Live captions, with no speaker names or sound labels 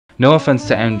No offense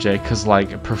to MJ, cause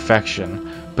like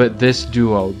perfection, but this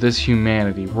duo, this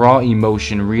humanity, raw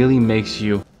emotion really makes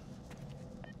you.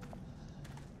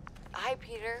 Hi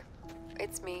Peter,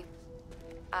 it's me.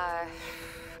 I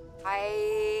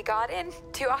got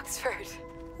into Oxford.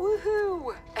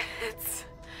 Woohoo! It's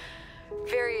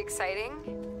very exciting.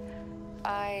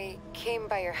 I came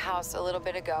by your house a little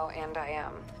bit ago and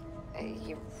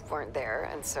you weren't there,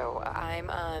 and so I'm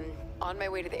on my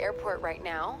way to the airport right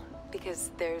now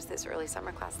because there's this early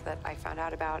summer class that I found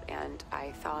out about, and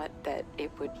I thought that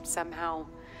it would somehow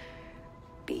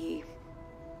be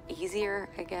easier,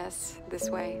 I guess, this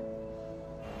way.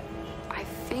 I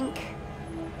think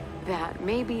that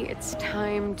maybe it's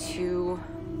time to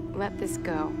let this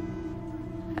go.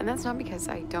 And that's not because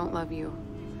I don't love you.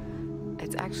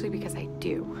 It's actually because I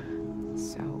do.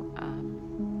 So,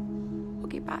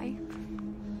 okay, bye.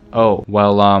 Oh,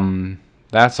 well,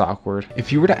 that's awkward.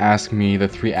 If you were to ask me the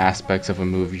 3 aspects of a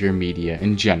movie or media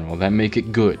in general that make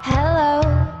it good. Hello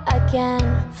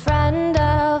again, friend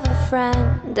of a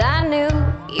friend. I knew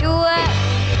you were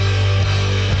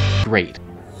Great.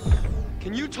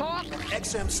 Can you talk?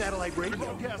 XM satellite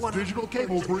radio. One digital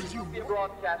cable brings you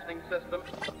Broadcasting system.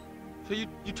 So you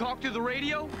talk through the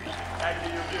radio?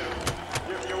 Actually, you do.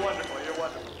 You're wonderful. You're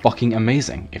wonderful. Fucking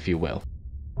amazing, if you will.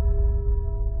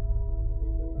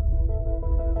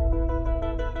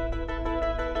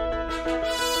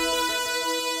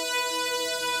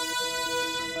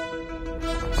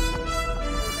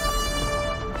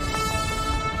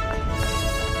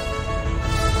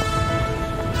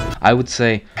 I would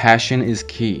say passion is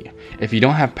key. If you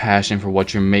don't have passion for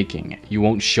what you're making, you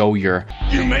won't show your.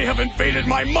 You may have invaded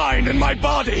my mind and my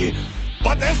body,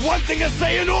 but there's one thing a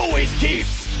Saiyan always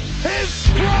keeps: his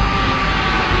pride!